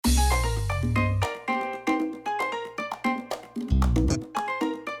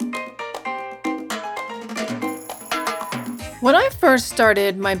When I first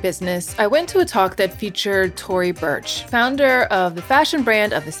started my business, I went to a talk that featured Tory Burch, founder of the fashion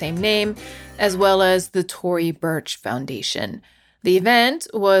brand of the same name, as well as the Tory Burch Foundation. The event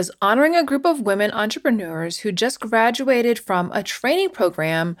was honoring a group of women entrepreneurs who just graduated from a training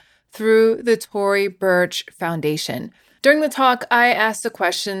program through the Tory Burch Foundation. During the talk, I asked a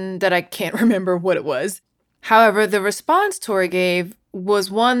question that I can't remember what it was. However, the response Tori gave was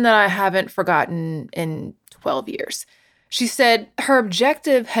one that I haven't forgotten in 12 years. She said her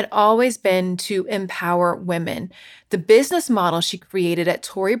objective had always been to empower women. The business model she created at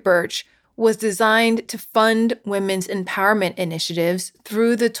Tory Burch was designed to fund women's empowerment initiatives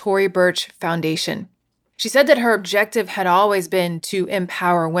through the Tory Burch Foundation. She said that her objective had always been to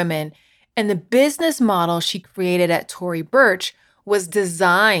empower women, and the business model she created at Tory Burch was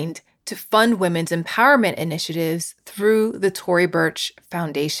designed to fund women's empowerment initiatives through the Tory Burch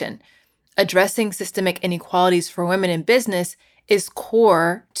Foundation. Addressing systemic inequalities for women in business is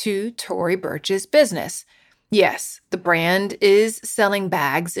core to Tory Burch's business. Yes, the brand is selling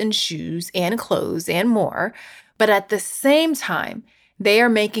bags and shoes and clothes and more, but at the same time, they are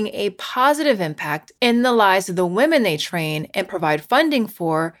making a positive impact in the lives of the women they train and provide funding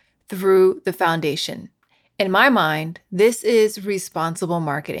for through the foundation. In my mind, this is responsible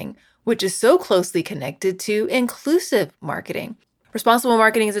marketing, which is so closely connected to inclusive marketing. Responsible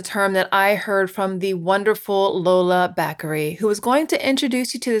marketing is a term that I heard from the wonderful Lola Bakare, who is going to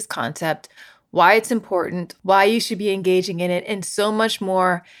introduce you to this concept, why it's important, why you should be engaging in it, and so much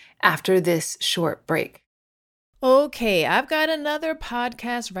more after this short break. Okay, I've got another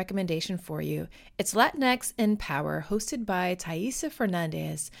podcast recommendation for you. It's Latinx in Power, hosted by Thaisa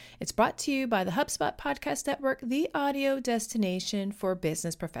Fernandez. It's brought to you by the HubSpot Podcast Network, the audio destination for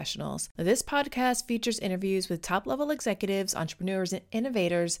business professionals. This podcast features interviews with top-level executives, entrepreneurs, and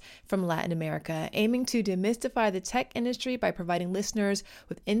innovators from Latin America, aiming to demystify the tech industry by providing listeners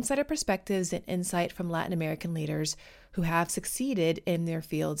with insider perspectives and insight from Latin American leaders who have succeeded in their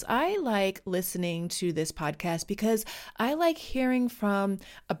fields. I like listening to this podcast because I like hearing from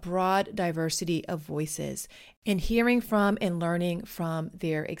a broad diversity of voices and hearing from and learning from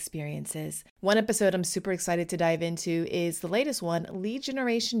their experiences. One episode I'm super excited to dive into is the latest one, Lead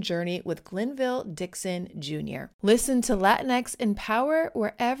Generation Journey with Glenville Dixon Jr. Listen to Latinx in Power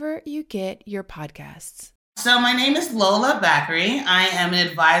wherever you get your podcasts. So my name is Lola Bakare. I am an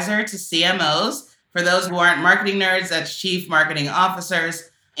advisor to CMOs. For those who aren't marketing nerds, that's Chief Marketing Officers,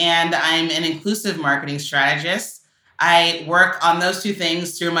 and I'm an inclusive marketing strategist. I work on those two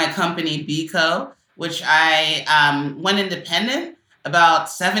things through my company, BCO, which I went independent about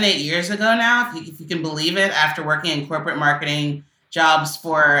 7-8 years ago now, if you can believe it, after working in corporate marketing jobs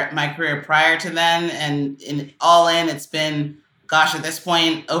for my career prior to then. And it's been, at this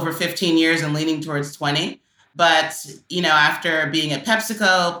point, over 15 years and leaning towards 20. But, after being at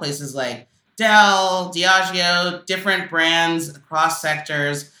PepsiCo, places like Dell, Diageo, different brands across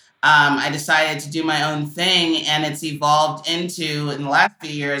sectors, I decided to do my own thing, and it's evolved into, in the last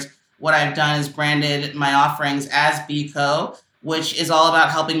few years, what I've done is branded my offerings as BCO, which is all about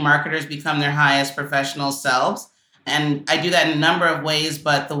helping marketers become their highest professional selves. And I do that in a number of ways,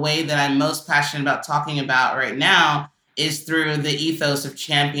 but the way that I'm most passionate about talking about right now is through the ethos of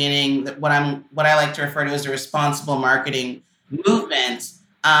championing what I like to refer to as a responsible marketing movement.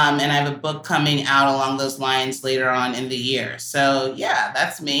 And I have a book coming out along those lines later on in the year. So yeah,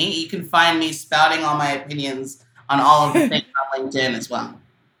 that's me. You can find me spouting all my opinions on all of the things on LinkedIn as well.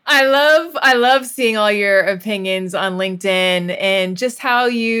 I love seeing all your opinions on LinkedIn and just how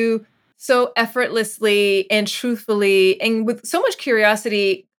you so effortlessly and truthfully and with so much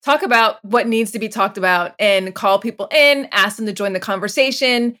curiosity talk about what needs to be talked about and call people in, ask them to join the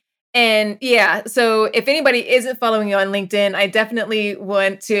conversation. And yeah, so if anybody isn't following you on LinkedIn, I definitely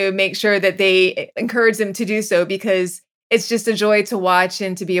want to make sure that they encourage them to do so because it's just a joy to watch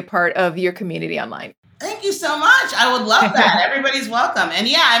and to be a part of your community online. Thank you so much. I would love that. Everybody's welcome. And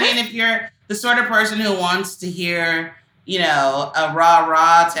yeah, I mean, if you're the sort of person who wants to hear, a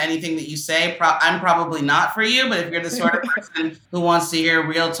rah-rah to anything that you say, I'm probably not for you. But if you're the sort of person who wants to hear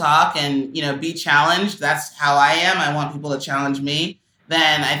real talk and, be challenged, that's how I am. I want people to challenge me.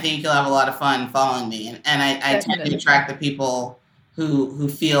 Then I think you'll have a lot of fun following me. And I tend to attract the people who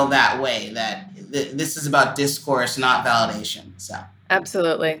feel that way, that this is about discourse, not validation. So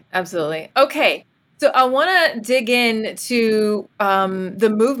Absolutely. Okay. So I want to dig into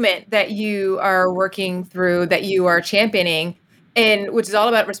the movement that you are working through, that you are championing, and which is all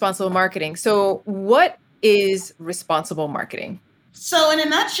about responsible marketing. So what is responsible marketing? So in a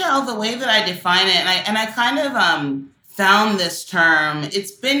nutshell, the way that I define it, and I kind of found this term,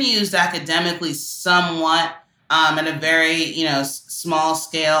 it's been used academically somewhat at a very, small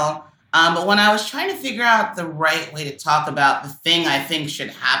scale. But when I was trying to figure out the right way to talk about the thing I think should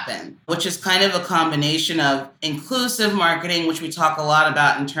happen, which is kind of a combination of inclusive marketing, which we talk a lot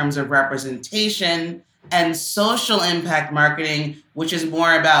about in terms of representation, and social impact marketing, which is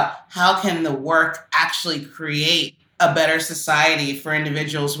more about how can the work actually create a better society for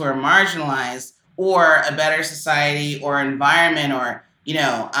individuals who are marginalized, or a better society or environment, or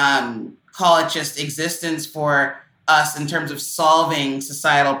call it just existence for us in terms of solving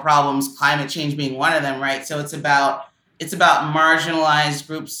societal problems, climate change being one of them, right? So it's about marginalized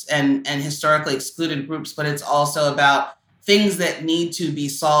groups and historically excluded groups, but it's also about things that need to be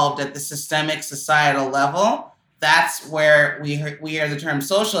solved at the systemic societal level. That's where we hear the term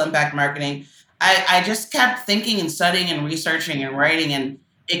social impact marketing. I just kept thinking and studying and researching and writing, and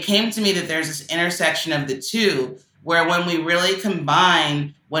it came to me that there's this intersection of the two, where when we really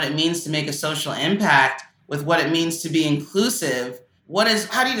combine what it means to make a social impact with what it means to be inclusive,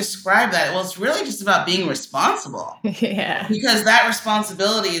 how do you describe that? Well, it's really just about being responsible, Yeah. because that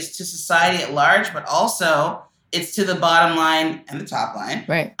responsibility is to society at large, but also it's to the bottom line and the top line.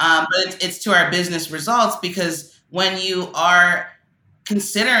 Right. But it's to our business results, because when you are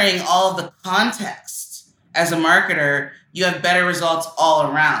considering all of the context as a marketer, you have better results all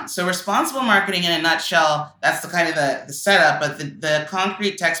around. So responsible marketing in a nutshell, that's the kind of the setup, but the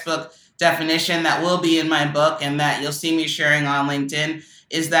concrete textbook definition that will be in my book and that you'll see me sharing on LinkedIn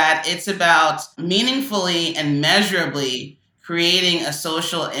is that it's about meaningfully and measurably creating a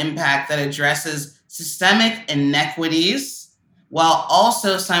social impact that addresses systemic inequities while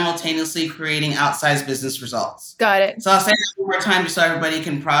also simultaneously creating outsized business results. Got it. So I'll say that one more time just so everybody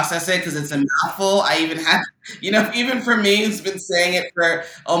can process it, because it's a mouthful. I even have, even for me, who's been saying it for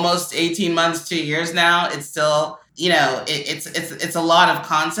almost 18 months, 2 years now, it's still, it's a lot of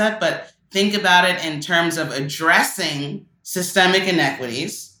concept, but think about it in terms of addressing systemic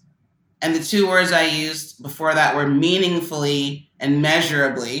inequities. And the two words I used before that were meaningfully and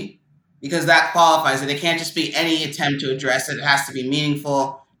measurably, because that qualifies it. It can't just be any attempt to address it. It has to be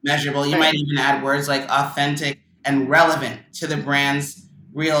meaningful, measurable. You might even add words like authentic and relevant to the brand's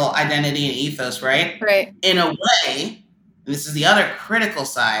real identity and ethos, right? Right. In a way, and this is the other critical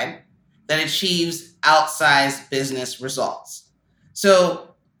side, that achieves outsized business results.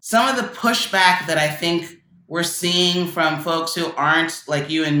 So some of the pushback that I think we're seeing from folks who aren't like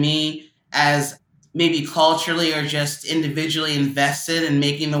you and me, as maybe culturally or just individually invested in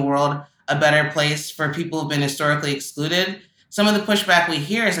making the world a better place for people who've been historically excluded, some of the pushback we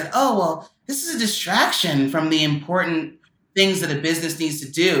hear is that, oh, well, this is a distraction from the important things that a business needs to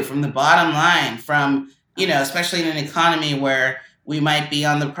do, from the bottom line, from, especially in an economy where we might be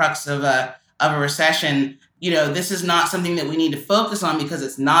on the crux of a recession. This is not something that we need to focus on because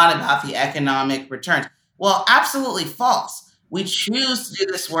it's not about the economic returns. Well, absolutely false. We choose to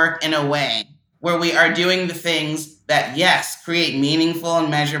do this work in a way where we are doing the things that, yes, create meaningful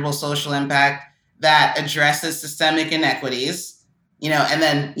and measurable social impact, that addresses systemic inequities, and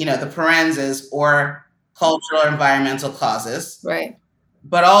then, the parentheses, or cultural or environmental causes. Right.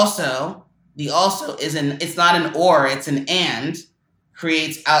 But also, it's not an or, it's an and,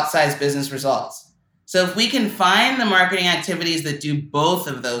 creates outsized business results. So if we can find the marketing activities that do both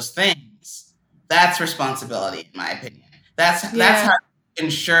of those things, that's responsibility, in my opinion. That's how you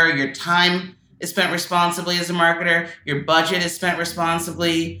ensure your time is spent responsibly as a marketer, your budget is spent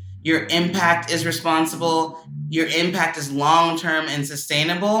responsibly, your impact is responsible, your impact is long-term and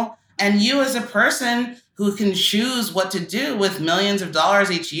sustainable, and you as a person who can choose what to do with millions of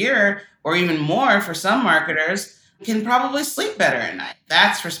dollars each year, or even more for some marketers, can probably sleep better at night.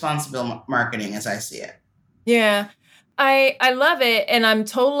 That's responsible marketing as I see it. Yeah. I love it, and I'm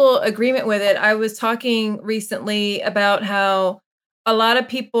total agreement with it. I was talking recently about how a lot of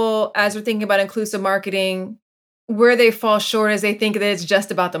people, as we're thinking about inclusive marketing, where they fall short is they think that it's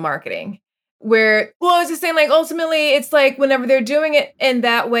just about the marketing. I was just saying, like, ultimately, it's like whenever they're doing it in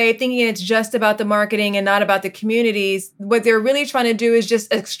that way, thinking it's just about the marketing and not about the communities, what they're really trying to do is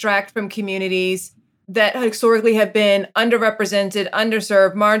just extract from communities that historically have been underrepresented,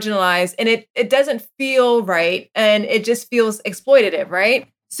 underserved, marginalized, and it doesn't feel right, and it just feels exploitative, right?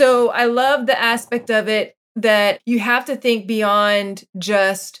 So I love the aspect of it that you have to think beyond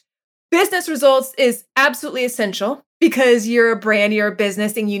just business results is absolutely essential because you're a brand, you're a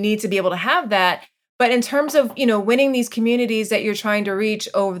business, and you need to be able to have that. But in terms of, winning these communities that you're trying to reach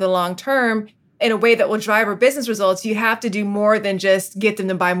over the long term, in a way that will drive our business results, you have to do more than just get them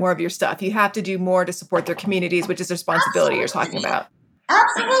to buy more of your stuff. You have to do more to support their communities, which is the responsibility you're talking about.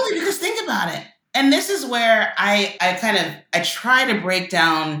 Absolutely, because think about it. And this is where I try to break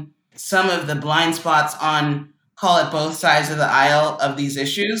down some of the blind spots on call it both sides of the aisle of these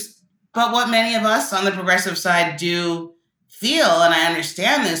issues. But what many of us on the progressive side do feel, and I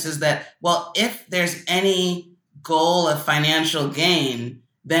understand this, is that, well, if there's any goal of financial gain,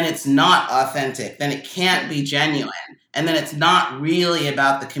 then it's not authentic, then it can't be genuine, and then it's not really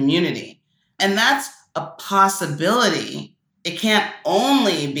about the community. And that's a possibility. It can't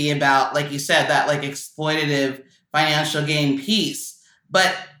only be about, like you said, that like exploitative financial gain piece.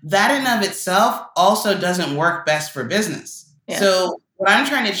 But that in of itself also doesn't work best for business. Yeah. So what I'm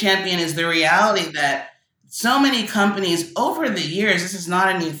trying to champion is the reality that so many companies over the years, this is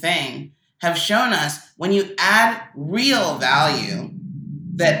not a new thing, have shown us when you add real value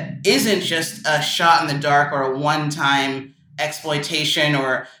that isn't just a shot in the dark or a one-time exploitation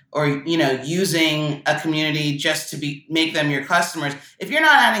or using a community just to make them your customers. If you're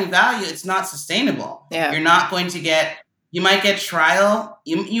not adding value, it's not sustainable. Yeah. You're not going to get, you might get trial,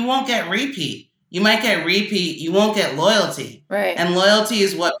 you won't get repeat. You might get repeat, you won't get loyalty. Right. And loyalty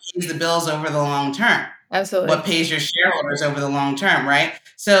is what pays the bills over the long term. Absolutely. What pays your shareholders over the long term, right?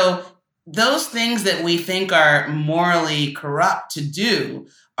 So those things that we think are morally corrupt to do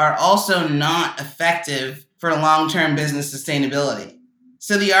are also not effective for long-term business sustainability.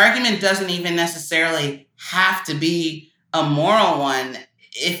 So the argument doesn't even necessarily have to be a moral one.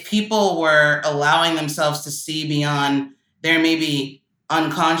 If people were allowing themselves to see beyond their maybe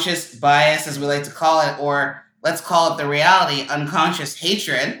unconscious bias, as we like to call it, or let's call it the reality, unconscious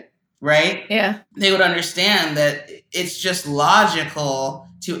hatred, right? Yeah. They would understand that it's just logical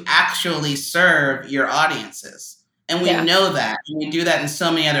to actually serve your audiences. And we know that. And we do that in so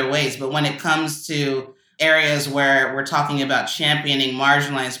many other ways. But when it comes to areas where we're talking about championing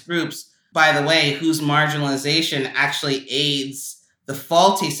marginalized groups, by the way, whose marginalization actually aids the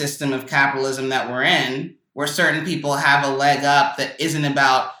faulty system of capitalism that we're in, where certain people have a leg up that isn't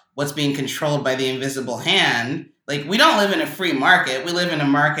about what's being controlled by the invisible hand. Like, we don't live in a free market. We live in a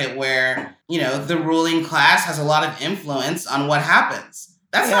market where, the ruling class has a lot of influence on what happens.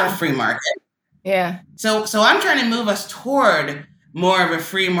 That's not a free market. Yeah. So I'm trying to move us toward more of a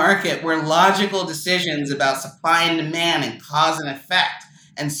free market where logical decisions about supply and demand and cause and effect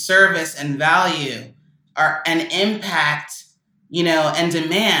and service and value and impact, and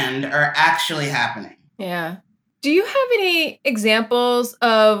demand are actually happening. Yeah. Do you have any examples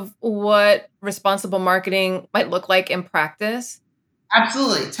of what responsible marketing might look like in practice?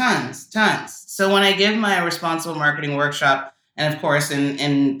 Absolutely. Tons. So when I give my responsible marketing workshop, and of course,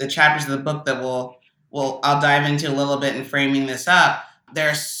 in the chapters of the book that I'll dive into a little bit in framing this up, there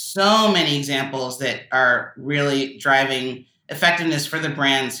are so many examples that are really driving effectiveness for the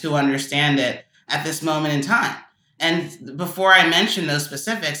brands who understand it at this moment in time. And before I mention those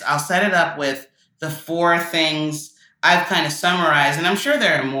specifics, I'll set it up with the 4 things I've kind of summarized, and I'm sure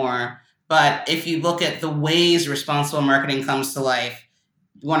there are more, but if you look at the ways responsible marketing comes to life,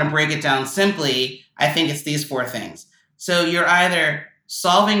 you want to break it down simply, I think it's these 4 things. So you're either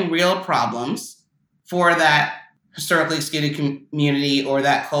solving real problems for that historically excluded community or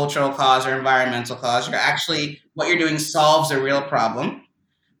that cultural cause or environmental cause. What you're doing solves a real problem.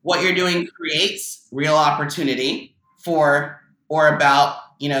 What you're doing creates real opportunity for or about,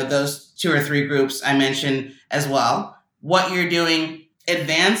 those 2 or 3 groups I mentioned as well. What you're doing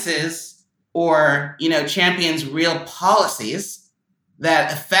advances or, champions real policies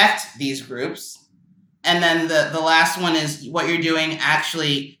that affect these groups. And then the last one is what you're doing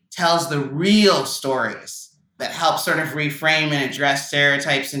actually tells the real stories that help sort of reframe and address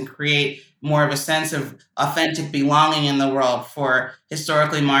stereotypes and create more of a sense of authentic belonging in the world for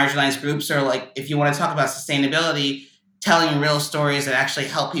historically marginalized groups, or, like, if you want to talk about sustainability, telling real stories that actually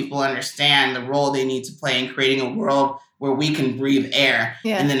help people understand the role they need to play in creating a world where we can breathe air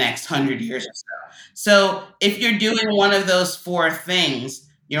in the next 100 years or so. So if you're doing one of those 4 things,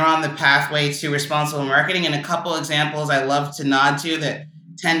 you're on the pathway to responsible marketing. And a couple examples I love to nod to that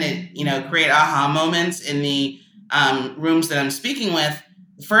tend to, create aha moments in the rooms that I'm speaking with.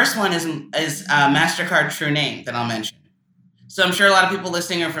 The first one is MasterCard True Name that I'll mention. So I'm sure a lot of people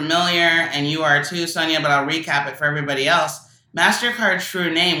listening are familiar, and you are too, Sonia, but I'll recap it for everybody else. MasterCard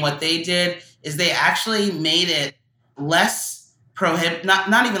True Name, what they did is they actually made it less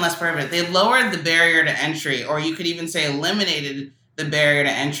not even less prohibitive. They lowered the barrier to entry, or you could even say eliminated the barrier to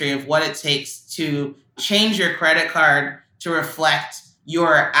entry of what it takes to change your credit card to reflect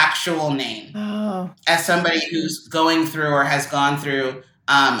your actual name as somebody who's going through or has gone through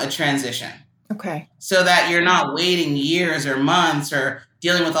a transition. Okay. So that you're not waiting years or months or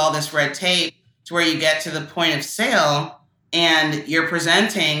dealing with all this red tape to where you get to the point of sale and you're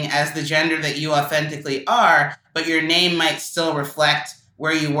presenting as the gender that you authentically are, but your name might still reflect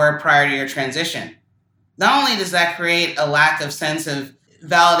where you were prior to your transition. not only does that create a lack of sense of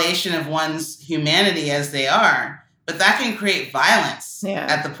validation of one's humanity as they are, but that can create violence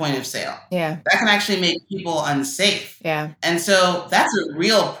at the point of sale. Yeah. That can actually make people unsafe. Yeah. And so that's a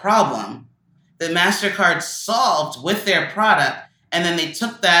real problem that MasterCard solved with their product. And then they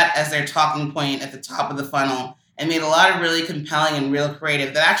took that as their talking point at the top of the funnel and made a lot of really compelling and real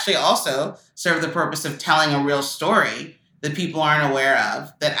creative that actually also served the purpose of telling a real story that people aren't aware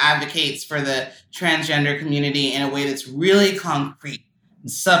of, that advocates for the transgender community in a way that's really concrete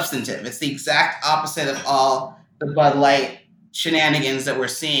and substantive. It's the exact opposite of all the Bud Light shenanigans that we're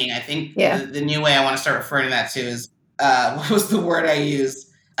seeing. I think the new way I want to start referring to that to is, what was the word I used?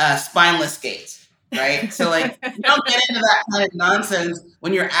 Spineless gate, right? So like, you don't get into that kind of nonsense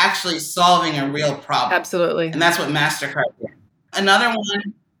when you're actually solving a real problem. Absolutely. And that's what MasterCard did. Another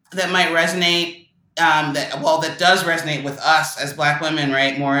one that might resonate, that does resonate with us as Black women,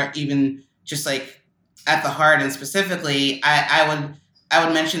 right? More even just like at the heart and specifically, I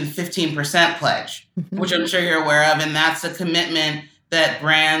would mention the 15% pledge, which I'm sure you're aware of. And that's a commitment that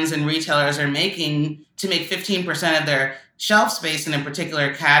brands and retailers are making to make 15% of their shelf space in a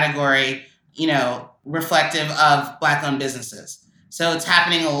particular category, reflective of Black-owned businesses. So it's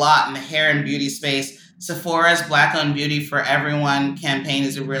happening a lot in the hair and beauty space. Sephora's Black-owned beauty for everyone campaign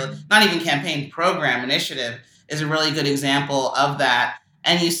is not even campaign, program initiative is a really good example of that.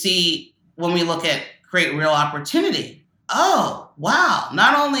 And you see, when we look at create real opportunity, oh, wow,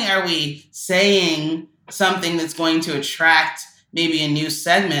 not only are we saying something that's going to attract maybe a new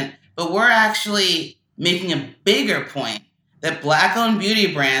segment, but we're actually making a bigger point that Black-owned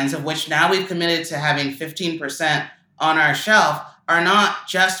beauty brands, of which now we've committed to having 15% on our shelf, are not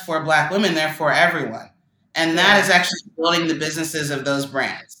just for Black women, they're for everyone. And that is actually building the businesses of those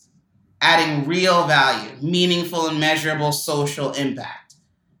brands, adding real value, meaningful and measurable social impact.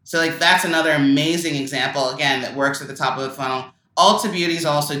 So like that's another amazing example, again, that works at the top of the funnel. Ulta Beauty is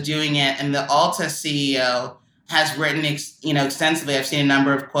also doing it, and the Ulta CEO has written extensively. I've seen a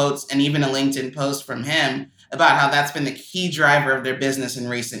number of quotes and even a LinkedIn post from him about how that's been the key driver of their business in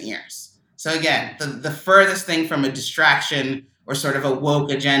recent years. So again, the furthest thing from a distraction or sort of a woke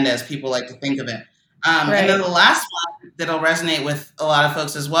agenda, as people like to think of it. And then the last one that'll resonate with a lot of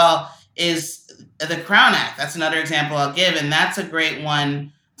folks as well is the Crown Act. That's another example I'll give, and that's a great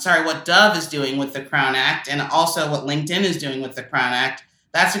one. Sorry, what Dove is doing with the Crown Act, and also what LinkedIn is doing with the Crown Act.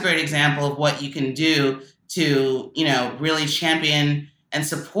 That's a great example of what you can do to, really champion and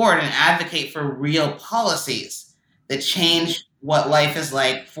support and advocate for real policies that change what life is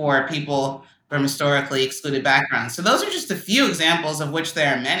like for people from historically excluded backgrounds. So those are just a few examples, of which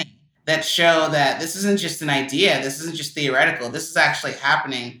there are many, that show that this isn't just an idea, this isn't just theoretical, this is actually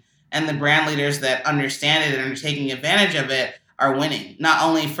happening. And the brand leaders that understand it and are taking advantage of it are winning, not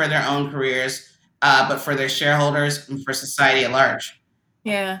only for their own careers, but for their shareholders and for society at large.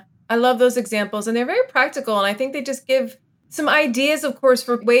 Yeah, I love those examples, and they're very practical. And I think they just give some ideas, of course,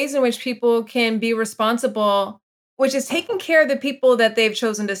 for ways in which people can be responsible, which is taking care of the people that they've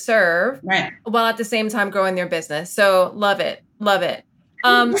chosen to serve, right, while at the same time growing their business. So love it. Love it.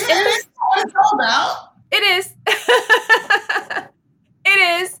 That's what it's all about. It is.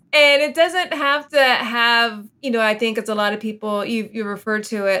 It is. And it doesn't have to have, I think it's a lot of people, you refer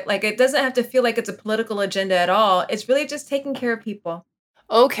to it, like it doesn't have to feel like it's a political agenda at all. It's really just taking care of people.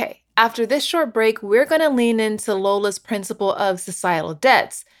 Okay, after this short break, we're going to lean into Lola's principle of societal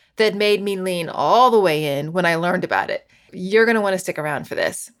debts that made me lean all the way in when I learned about it. You're going to want to stick around for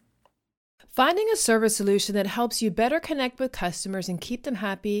this. Finding a service solution that helps you better connect with customers and keep them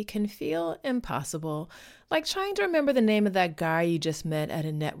happy can feel impossible, like trying to remember the name of that guy you just met at a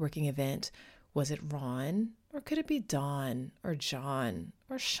networking event. Was it Ron? Or could it be Don? Or John?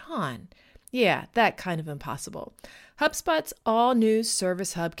 Or Sean? Yeah, that kind of impossible. HubSpot's all-new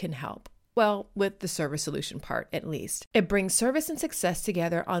Service Hub can help. Well, with the service solution part, at least. It brings service and success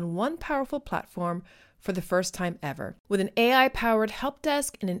together on one powerful platform for the first time ever, with an AI-powered help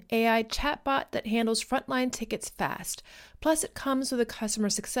desk and an AI chatbot that handles frontline tickets fast. Plus, it comes with a customer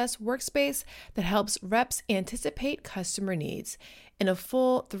success workspace that helps reps anticipate customer needs and a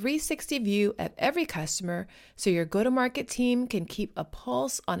full 360 view of every customer, so your go-to-market team can keep a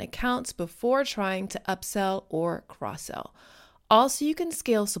pulse on accounts before trying to upsell or cross-sell. Also, you can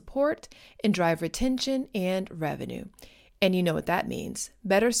scale support and drive retention and revenue. And you know what that means.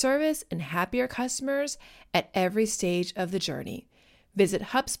 Better service and happier customers at every stage of the journey. Visit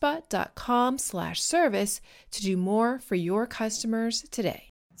HubSpot.com/service to do more for your customers today.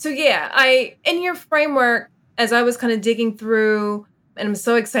 So in your framework, as I was kind of digging through, and I'm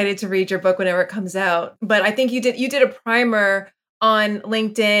so excited to read your book whenever it comes out, but I think you did a primer on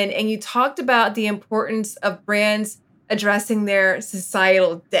LinkedIn, and you talked about the importance of brands addressing their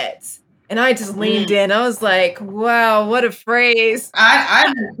societal debts. And I just leaned in. I was like, wow, what a phrase.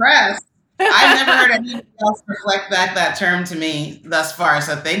 I'm impressed. I've never heard anybody else reflect back that term to me thus far.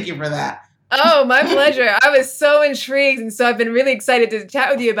 So thank you for that. Oh, my pleasure. I was so intrigued. And so I've been really excited to chat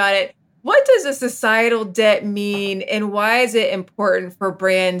with you about it. What does a societal debt mean, and why is it important for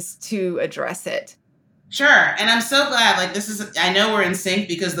brands to address it? Sure. And I'm so glad, like, I know we're in sync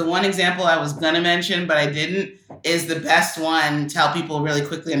because the one example I was going to mention, but I didn't, is the best one to help people really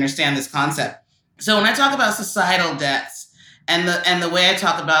quickly understand this concept. So when I talk about societal debts, and the way I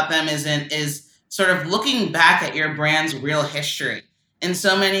talk about them is sort of looking back at your brand's real history. In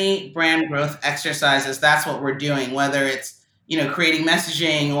so many brand growth exercises, that's what we're doing, whether it's, creating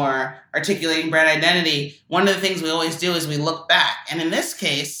messaging or articulating brand identity. One of the things we always do is we look back. And in this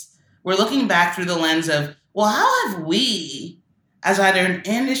case, we're looking back through the lens of, well, how have we, as either an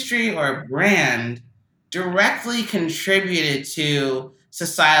industry or a brand, directly contributed to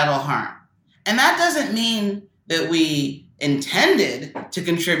societal harm? And that doesn't mean that we intended to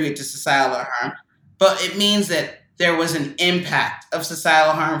contribute to societal harm, but it means that there was an impact of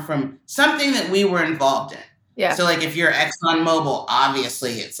societal harm from something that we were involved in. Yeah. So like if you're ExxonMobil,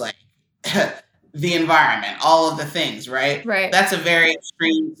 obviously it's like the environment, all of the things, right? Right. That's a very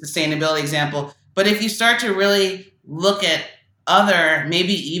extreme sustainability example. But if you start to really look at other,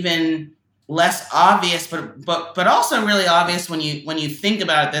 maybe even less obvious, but also really obvious when you think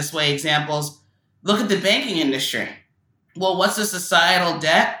about it this way, examples, look at the banking industry. Well, what's the societal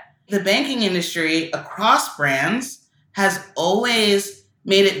debt? The banking industry across brands has always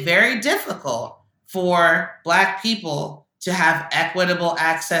made it very difficult for Black people to have equitable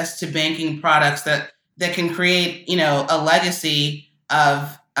access to banking products that can create, a legacy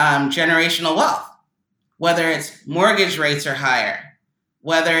of generational wealth, whether it's mortgage rates are higher,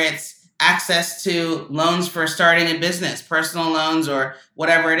 whether it's access to loans for starting a business, personal loans or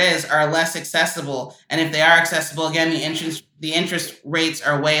whatever it is, are less accessible. And if they are accessible, again, the interest rates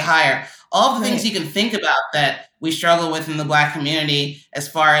are way higher. All the things you can think about that we struggle with in the Black community, as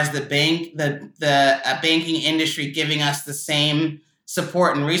far as the banking industry giving us the same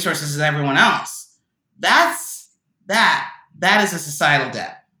support and resources as everyone else. That is a societal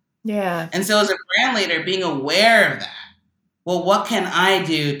debt. Yeah. And so as a brand leader, being aware of that, well, what can I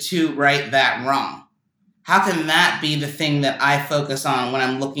do to right that wrong? How can that be the thing that I focus on when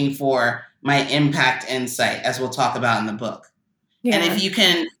I'm looking for my impact insight, as we'll talk about in the book? Yeah. And if you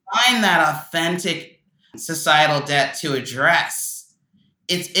can find that authentic societal debt to address,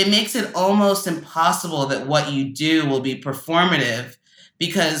 it makes it almost impossible that what you do will be performative,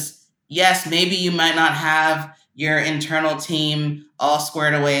 because yes, maybe you might not have your internal team all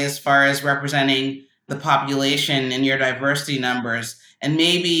squared away as far as representing the population and your diversity numbers. And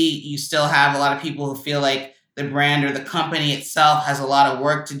maybe you still have a lot of people who feel like the brand or the company itself has a lot of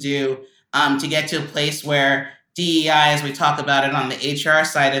work to do to get to a place where DEI, as we talk about it on the HR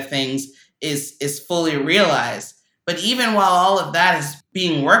side of things, is fully realized. But even while all of that is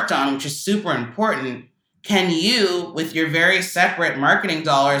being worked on, which is super important, can you, with your very separate marketing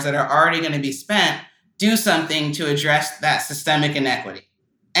dollars that are already going to be spent, do something to address that systemic inequity?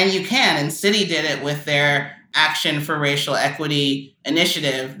 And you can. And Citi did it with their Action for Racial Equity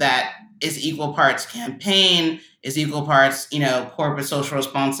initiative that is equal parts campaign, is equal parts, corporate social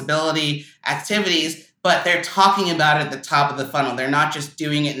responsibility activities, but they're talking about it at the top of the funnel. They're not just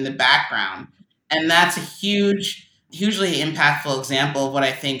doing it in the background. And that's a hugely impactful example of what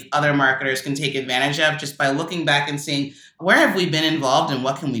I think other marketers can take advantage of, just by looking back and seeing, where have we been involved and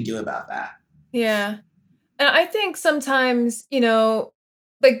what can we do about that? Yeah. And I think sometimes,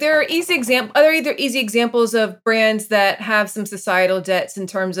 like there are either easy examples of brands that have some societal debts in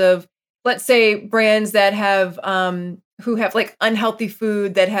terms of, let's say, brands that have who have like unhealthy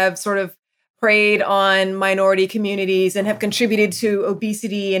food that have sort of preyed on minority communities and have contributed to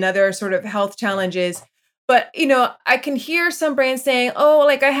obesity and other sort of health challenges. But, I can hear some brands saying, oh,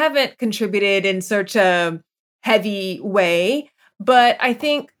 like I haven't contributed in such a heavy way. But I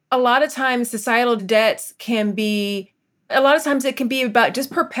think a lot of times societal debts can be, it can be about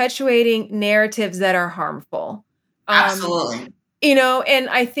just perpetuating narratives that are harmful. Absolutely. And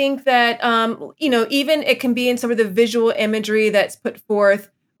I think that, even it can be in some of the visual imagery that's put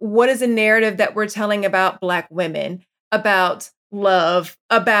forth. What is a narrative that we're telling about Black women, about love,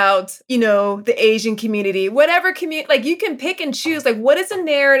 about, the Asian community, whatever community, like you can pick and choose, like what is a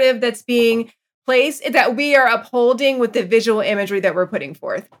narrative that's being placed that we are upholding with the visual imagery that we're putting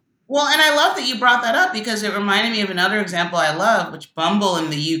forth. Well, and I love that you brought that up, because it reminded me of another example I love, which Bumble in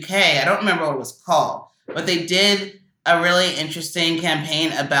the UK, I don't remember what it was called, but they did a really interesting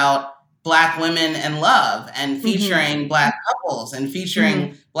campaign about Black women and love, and Mm-hmm. featuring Black couples, and Mm-hmm.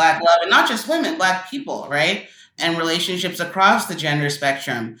 featuring Black love, and not just women, Black people, right? And relationships across the gender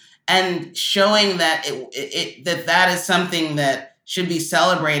spectrum, and showing that that is something that should be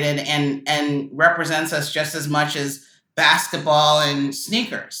celebrated, and represents us just as much as basketball and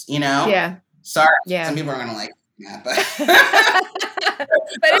sneakers, you know? Yeah. Sorry, some Yeah. people are gonna like that, but But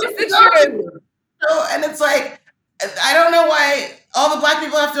it's the truth. so, and it's like, I don't know why all the Black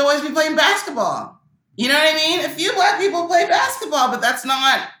people have to always be playing basketball. You know what I mean? A few Black people play basketball, but that's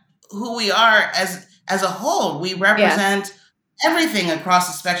not who we are as a whole. We Yeah. represent everything across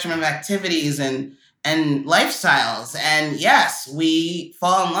the spectrum of activities and lifestyles. And yes, we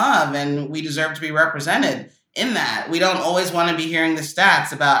fall in love, and we deserve to be represented in that. We don't always want to be hearing the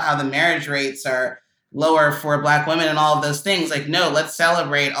stats about how the marriage rates are lower for Black women and all of those things. Like, no, let's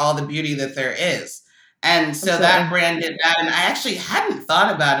celebrate all the beauty that there is. And so that Absolutely. brand did that. And I actually hadn't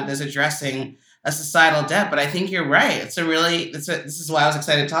thought about it as addressing a societal debt, but I think you're right. This is why I was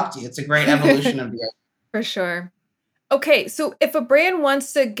excited to talk to you. It's a great evolution of the. For sure. Okay, so if a brand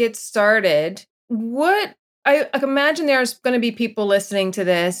wants to get started, what I can imagine there's going to be people listening to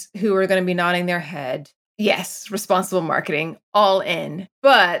this who are going to be nodding their head. Yes, responsible marketing, all in.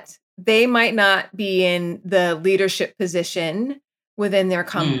 But they might not be in the leadership position within their Mm.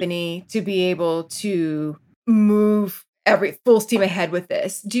 company to be able to move every full steam ahead with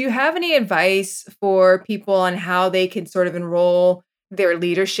this. Do you have any advice for people on how they can sort of enroll their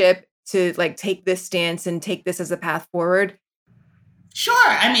leadership to like take this stance and take this as a path forward? Sure.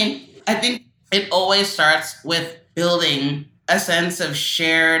 I mean, I think it always starts with building a sense of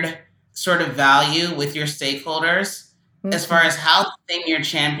shared sort of value with your stakeholders, as far Mhm. as how the thing you're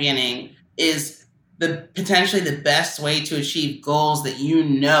championing is the potentially the best way to achieve goals that you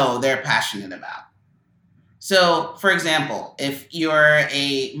know they're passionate about. So, for example, if you're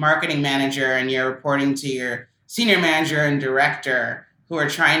a marketing manager and you're reporting to your senior manager and director who are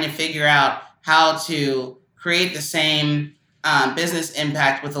trying to figure out how to create the same business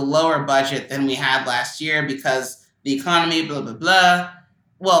impact with a lower budget than we had last year because the economy, blah, blah, blah.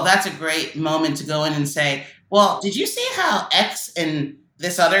 Well, that's a great moment to go in and say, well, did you see how X in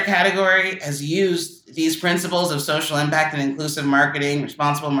this other category has used these principles of social impact and inclusive marketing,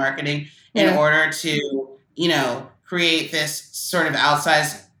 responsible marketing, in Yeah. order to create this sort of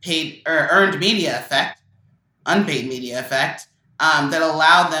outsized paid or earned media effect, unpaid media effect, that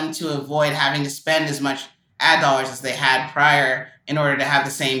allowed them to avoid having to spend as much ad dollars as they had prior in order to have the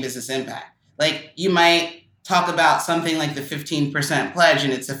same business impact. Like, you might talk about something like the 15% pledge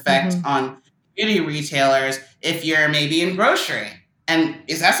and its effect Mhm. on beauty retailers if you're maybe in grocery. And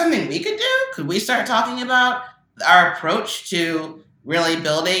is that something we could do? Could we start talking about our approach to really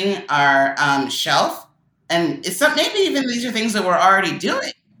building our shelf? And it's some, maybe even these are things that we're already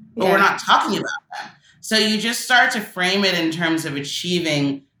doing, but we're Yeah. not talking about them. So you just start to frame it in terms of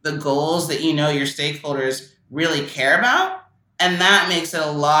achieving the goals that you know your stakeholders really care about. And that makes it a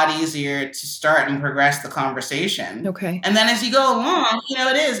lot easier to start and progress the conversation. Okay. And then as you go along,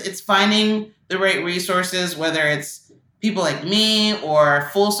 it's finding the right resources, whether it's people like me or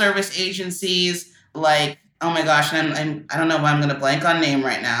full service agencies like, oh my gosh, and I don't know why I'm going to blank on name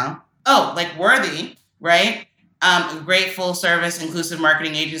right now. Oh, like Worthy, right? A great full service inclusive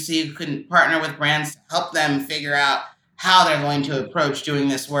marketing agency who can partner with brands to help them figure out how they're going to approach doing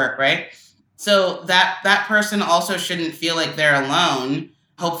this work, right? So that person also shouldn't feel like they're alone.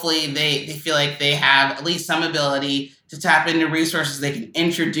 Hopefully they feel like they have at least some ability to tap into resources they can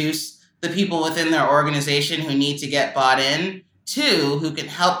introduce the people within their organization who need to get bought in to, who can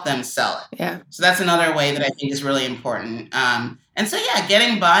help them sell it. Yeah. So that's another way that I think is really important. And so, yeah,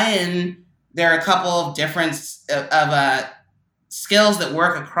 getting buy-in. There are a couple of different skills that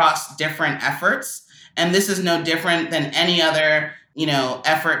work across different efforts, and this is no different than any other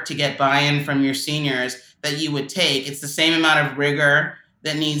effort to get buy-in from your seniors that you would take. It's the same amount of rigor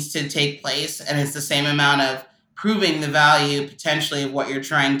that needs to take place, and it's the same amount of proving the value potentially of what you're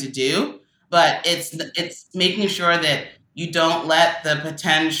trying to do. But it's making sure that you don't let the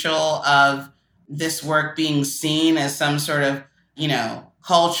potential of this work being seen as some sort of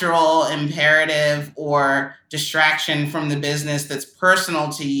cultural imperative or distraction from the business that's personal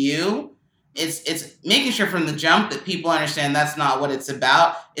to you. It's making sure from the jump that people understand that's not what it's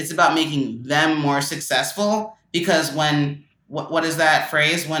about. It's about making them more successful, because what is that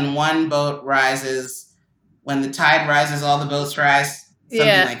phrase? When one boat rises, when the tide rises, all the boats rise, something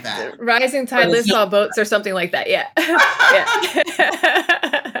Yeah. like that. The rising tide lifts all boats or something like that. Yeah. Yeah.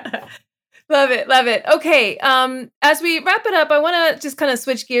 Love it. Love it. Okay. As we wrap it up, I want to just kind of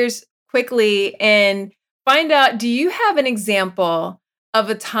switch gears quickly and find out, do you have an example of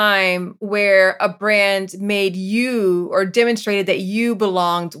a time where a brand made you or demonstrated that you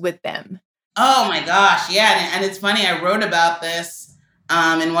belonged with them? Oh my gosh, yeah, and it's funny. I wrote about this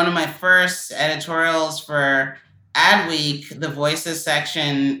in one of my first editorials for Adweek, the Voices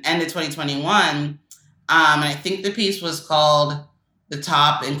section, end of 2021, and I think the piece was called "The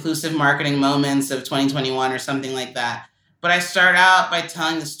Top Inclusive Marketing Moments of 2021" or something like that. But I start out by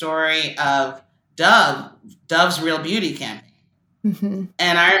telling the story of Dove, Dove's Real Beauty campaign. Mm-hmm.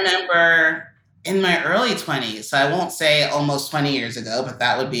 And I remember in my early 20s, so I won't say almost 20 years ago, but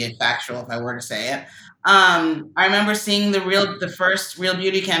that would be a factual if I were to say it. I remember seeing the first Real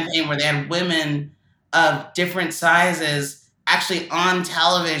Beauty campaign where they had women of different sizes actually on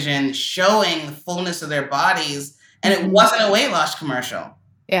television showing the fullness of their bodies. And it wasn't a weight loss commercial.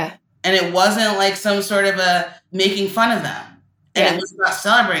 Yeah. And it wasn't like some sort of a making fun of them. And it was about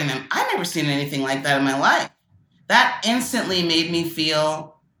celebrating them. I've never seen anything like that in my life. That instantly made me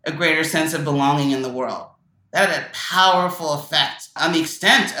feel a greater sense of belonging in the world. That had a powerful effect on the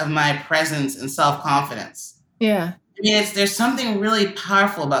extent of my presence and self-confidence. Yeah. I mean, there's something really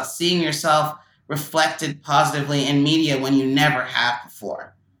powerful about seeing yourself reflected positively in media when you never have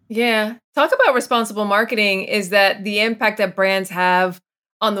before. Yeah. Talk about responsible marketing is that the impact that brands have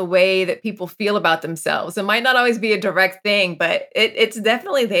on the way that people feel about themselves. It might not always be a direct thing, but it's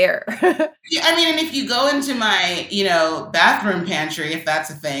definitely there. Yeah, I mean, and if you go into my, bathroom pantry, if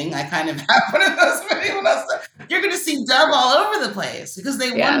that's a thing, I kind of have one of those. If anyone else, you're going to see Dove all over the place because they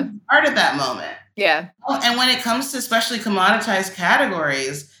want to be part of that moment. Yeah. And when it comes to especially commoditized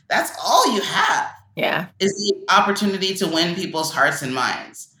categories, that's all you have. Yeah. Is the opportunity to win people's hearts and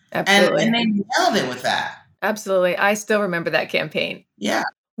minds. Absolutely. And they nailed it with that. Absolutely. I still remember that campaign. Yeah.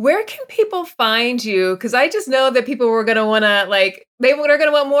 Where can people find you? Because I just know that people were going to want to they were going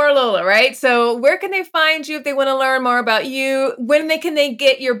to want more Lola, right? So where can they find you if they want to learn more about you? Can they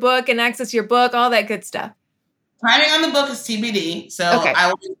get your book and access your book? All that good stuff. Timing on the book is TBD, so I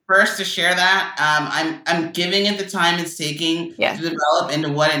will be first to share that. I'm giving it the time it's taking to develop into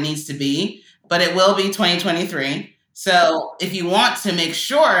what it needs to be, but it will be 2023. So if you want to make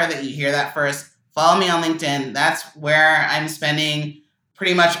sure that you hear that first, follow me on LinkedIn. That's where I'm spending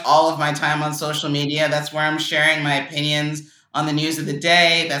pretty much all of my time on social media. That's where I'm sharing my opinions on the news of the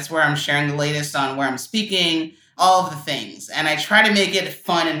day. That's where I'm sharing the latest on where I'm speaking, all of the things. And I try to make it a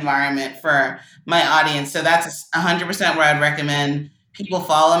fun environment for my audience. So that's 100% where I'd recommend people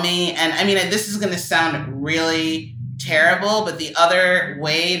follow me. And I mean, this is going to sound really terrible, but the other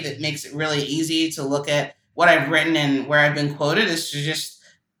way that makes it really easy to look at what I've written and where I've been quoted is to just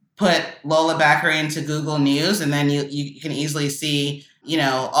put Lola Bakare into Google News, and then you can easily see,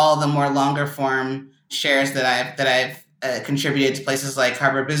 all the more longer form shares that I've contributed to places like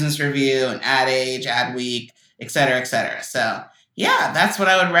Harvard Business Review and Ad Age, Adweek, et cetera, et cetera. So yeah, that's what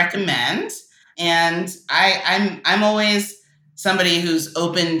I would recommend. And I'm always somebody who's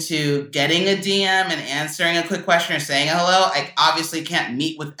open to getting a DM and answering a quick question or saying hello. I obviously can't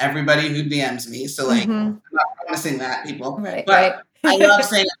meet with everybody who DMs me, so I'm not promising that, people. Right, but I love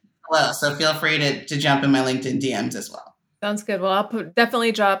saying hello, so feel free to jump in my LinkedIn DMs as well. Sounds good. Well, I'll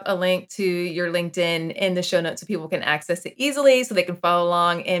definitely drop a link to your LinkedIn in the show notes so people can access it easily, so they can follow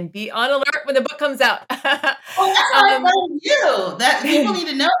along and be on alert when the book comes out. Well, that's how I found you. That people need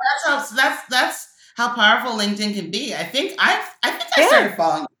to know. That's how powerful LinkedIn can be. I think I started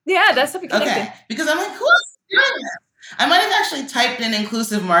following you. Yeah, that's how we connected. Okay, because I'm like, who is doing this? I might have actually typed in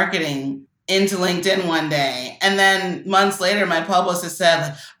inclusive marketing into LinkedIn one day, and then months later, my publicist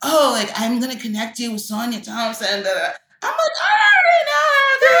said, I'm going to connect you with Sonia Thompson. I'm like, I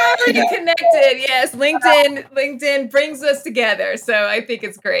already know. Connected. Yes, LinkedIn brings us together, so I think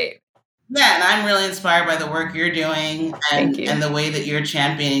it's great. Yeah, and I'm really inspired by the work you're doing and the way that you're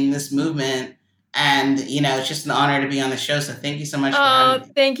championing this movement. And, it's just an honor to be on the show. So thank you so much for having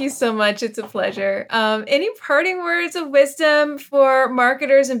me. Thank you so much. It's a pleasure. Any parting words of wisdom for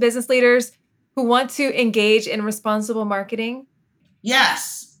marketers and business leaders who want to engage in responsible marketing?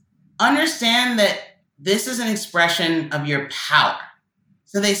 Yes. Understand that this is an expression of your power.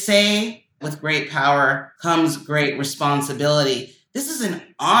 So they say with great power comes great responsibility. This is an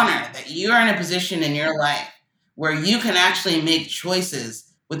honor that you are in a position in your life where you can actually make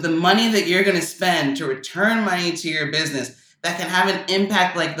choices with the money that you're going to spend to return money to your business that can have an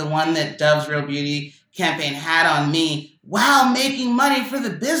impact like the one that Dove's Real Beauty campaign had on me while making money for the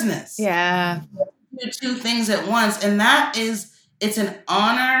business. Yeah. Do two things at once. And it's an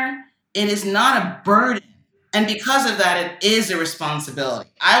honor. It is not a burden. And because of that, it is a responsibility.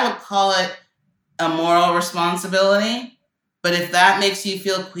 I would call it a moral responsibility. But if that makes you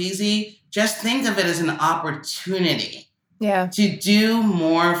feel queasy, just think of it as an opportunity Yeah. to do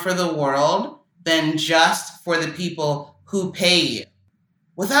more for the world than just for the people who pay you,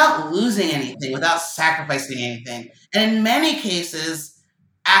 without losing anything, without sacrificing anything. And in many cases,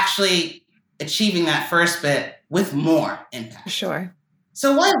 actually achieving that first bit with more impact. Sure.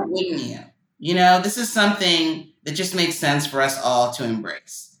 So why wouldn't you? You know, this is something that just makes sense for us all to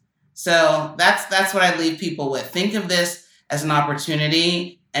embrace. So that's what I leave people with. Think of this as an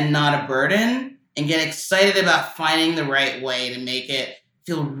opportunity and not a burden, and get excited about finding the right way to make it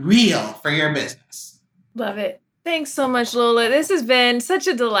feel real for your business. Love it. Thanks so much, Lola. This has been such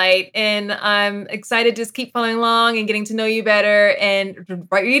a delight, and I'm excited to just keep following along and getting to know you better and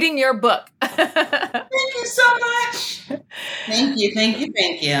reading your book. Thank you so much. Thank you, thank you,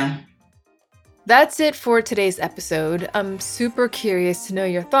 thank you. That's it for today's episode. I'm super curious to know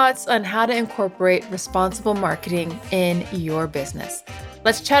your thoughts on how to incorporate responsible marketing in your business.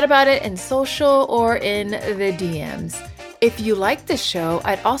 Let's chat about it in social or in the DMs. If you like this show,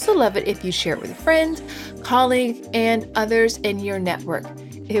 I'd also love it if you share it with a friend, colleague, and others in your network.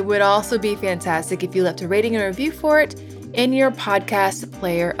 It would also be fantastic if you left a rating and review for it in your podcast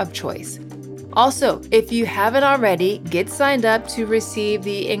player of choice. Also, if you haven't already, get signed up to receive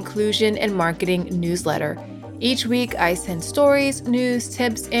the Inclusion in Marketing newsletter. Each week, I send stories, news,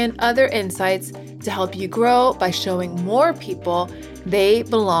 tips, and other insights to help you grow by showing more people they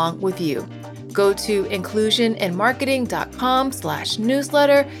belong with you. Go to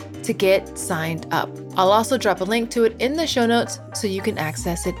inclusioninmarketing.com/newsletter to get signed up. I'll also drop a link to it in the show notes so you can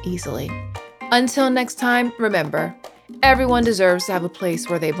access it easily. Until next time, remember, everyone deserves to have a place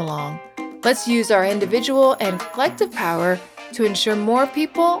where they belong. Let's use our individual and collective power to ensure more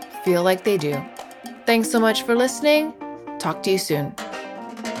people feel like they do. Thanks so much for listening. Talk to you soon.